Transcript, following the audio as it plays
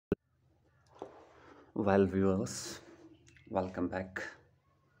Well, viewers, welcome back.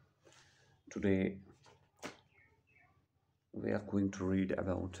 Today we are going to read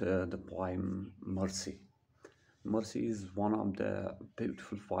about the poem Mercy. Mercy is one of the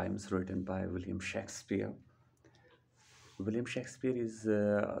beautiful poems written by William Shakespeare. William Shakespeare is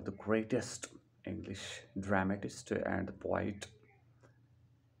the greatest English dramatist and poet.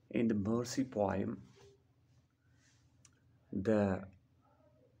 In the Mercy poem, the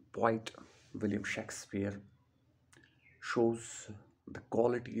poet William Shakespeare shows the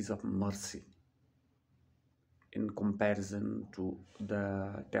qualities of mercy in comparison to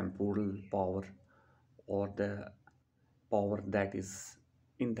the temporal power or the power that is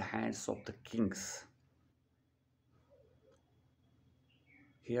in the hands of the kings.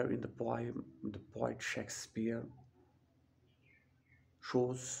 Here in the poem, the poet Shakespeare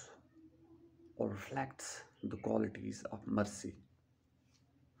shows or reflects the qualities of mercy.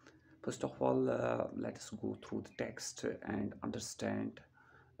 First of all, let us go through the text and understand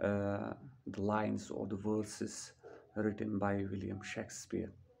the lines or the verses written by William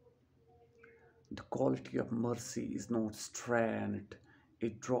Shakespeare. The quality of mercy is not strained,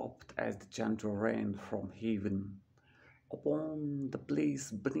 it dropped as the gentle rain from heaven. Upon the place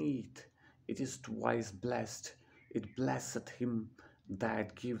beneath, it is twice blessed, it blesseth him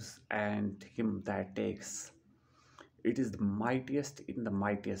that gives and him that takes. It is the mightiest in the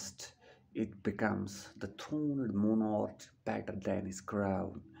mightiest, it becomes the throned monarch better than his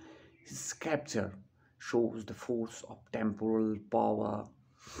crown. His sceptre shows the force of temporal power,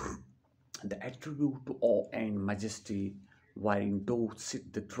 the attribute to awe and majesty, wherein doth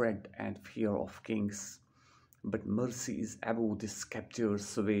sit the dread and fear of kings. But mercy is above this sceptre's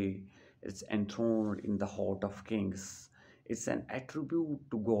sway, it's enthroned in the heart of kings. It's an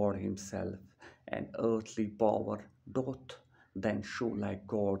attribute to God Himself, and earthly power doth then show like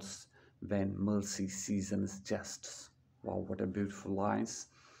God's when mercy seasons justice. Wow, what a beautiful lines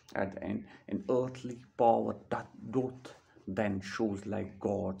at the end. And earthly power doth then shows like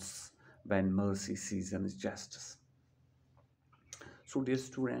God's when mercy seasons justice. So, dear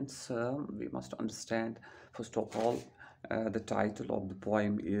students, we must understand first of all the title of the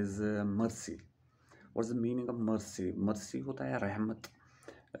poem is Mercy. What's the meaning of mercy? Mercy होता है रहमत.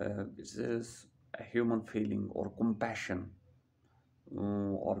 It is a human feeling or compassion,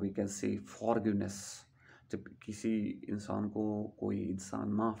 or we can say forgiveness. जब किसी इंसान को कोई इंसान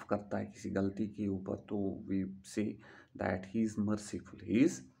माफ़ करता है किसी गलती के ऊपर तो we say that he is merciful. He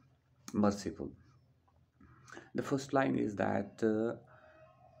is merciful. The first line is that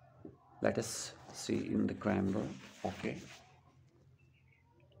let us see in the grammar. Okay,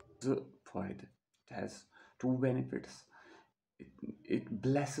 the pride, it has two benefits. It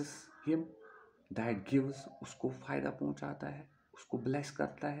blesses him that gives, उसको फायदा पहुंचाता है, उसको bless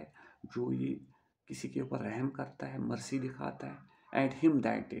करता है जो ये किसी के ऊपर रहम करता है, मर्सी दिखाता है, and him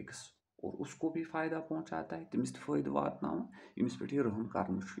that takes, और उसको भी फायदा पहुंचाता है, तमिस फायदा वातनावन यमिस पे रहम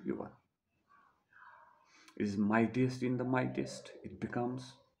करनु छु यिवान. It is mightiest in the mightiest, it becomes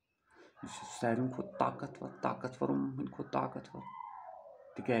सारों को ताकतवर को ताकतवर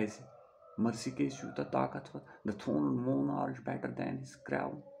तिकाज मर्सी के ताकतवर. The throne monarch better than his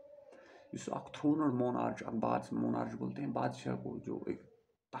crown. इस थ्रोन और मोनार्च मोनार्च बोलते हैं बादशाह को जो एक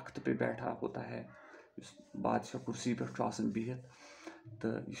तख्त पे बैठा होता है, इस बादशाह कुर्सी पे बिहत तो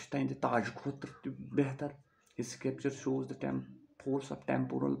यह तहद ताज खुद बेहतर. His capture shows the force of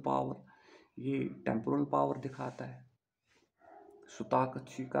temporal power. ये टेम्पोरल पावर दिखाता है. सु ताकत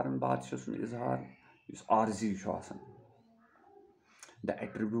कर बादशाह सुन इजहार इस आर्जी the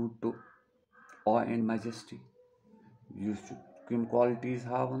attribute to awe and majesty. Yim qualities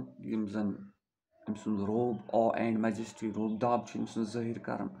havan yim zan imsun robe awe and majesty robe dab imsun zahir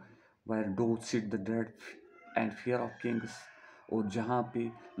karan where doth sit the dread and fear of kings. और जहाँ पे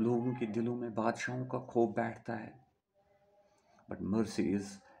लोगों के दिलों में बादशाहों का खौफ बैठता है. But mercy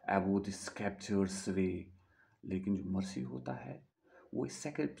is above this captured sway. लेकिन जो मर्सी होता है वो इस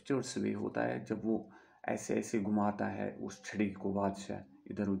captured sway होता है जब वो ऐसे ऐसे घुमाता है उस छड़ी को बादशाह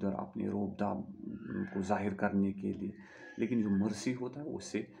इधर उधर अपने रोब दाब को जाहिर करने के लिए. लेकिन जो मर्सी होता है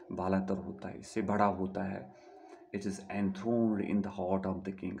उससे बालातर होता है, इससे बड़ा होता है. It is एनथ्रोन्ड in the heart of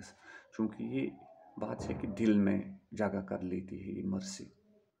the Kings. क्योंकि ये बादशाह के दिल में जगह कर लेती है ये mercy.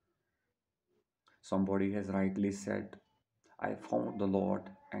 Somebody has rightly said, I found the Lord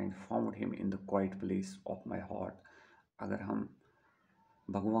and found him in the quiet place of my heart. अगर हम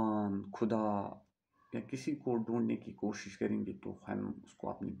भगवान खुदा या किसी को ढूंढने की कोशिश करेंगे तो हम उसको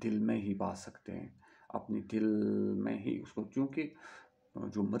अपने दिल में ही पा सकते हैं, अपने दिल में ही उसको. क्योंकि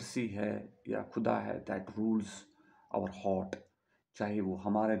जो मर्सी है या खुदा है दैट रूल्स आवर हार्ट. चाहे वो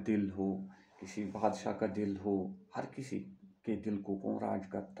हमारा दिल हो किसी बादशाह का दिल हो, हर किसी के दिल को कौन राज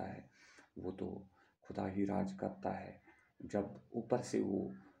करता है? वो तो खुदा ही राज करता है। जब ऊपर से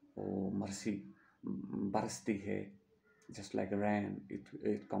वो मर्सी बरसती है, just like rain,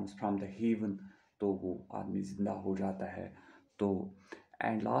 it comes from the haven, तो वो आदमी ज़िंदा हो जाता है। तो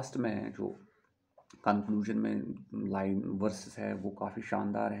एंड लास्ट में जो कंक्लूजन में लाइन वर्सेस है वो काफ़ी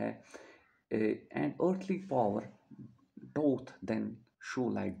शानदार है। And earthly power doth then show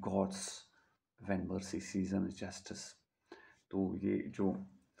like gods when mercy seasons justice. तो ये जो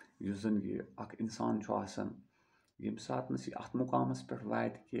युस زن ये اکھ انسان چھُ آسان ییٚمہِ ساتنَس یہِ اَتھ مُقامَس پٮ۪ٹھ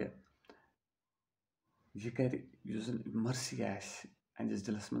واتہِ کہِ یہِ کَرِ یُس زَن مرسی آسہِ أہنٛدِس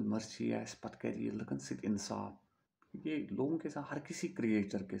دِلَس منٛز مرسی آسہِ پَتہٕ کَرِ یہِ لُکَن سۭتۍ اِنصاف ये लोगों के साथ हर किसी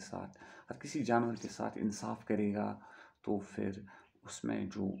क्रिएचर के साथ हर किसी जानवर के साथ इंसाफ करेगा तो फिर उसमें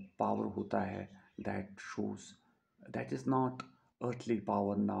जो पावर होता है that shows that is not earthly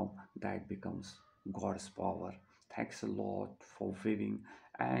power now that becomes God's power. Thanks a lot for viewing,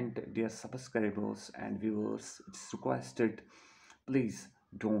 and dear subscribers and viewers, it's requested, please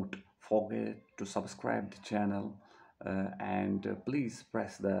don't forget to subscribe the channel, and please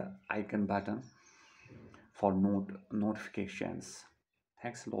press the icon button for notifications.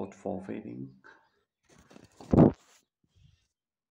 Thanks a lot for waiting.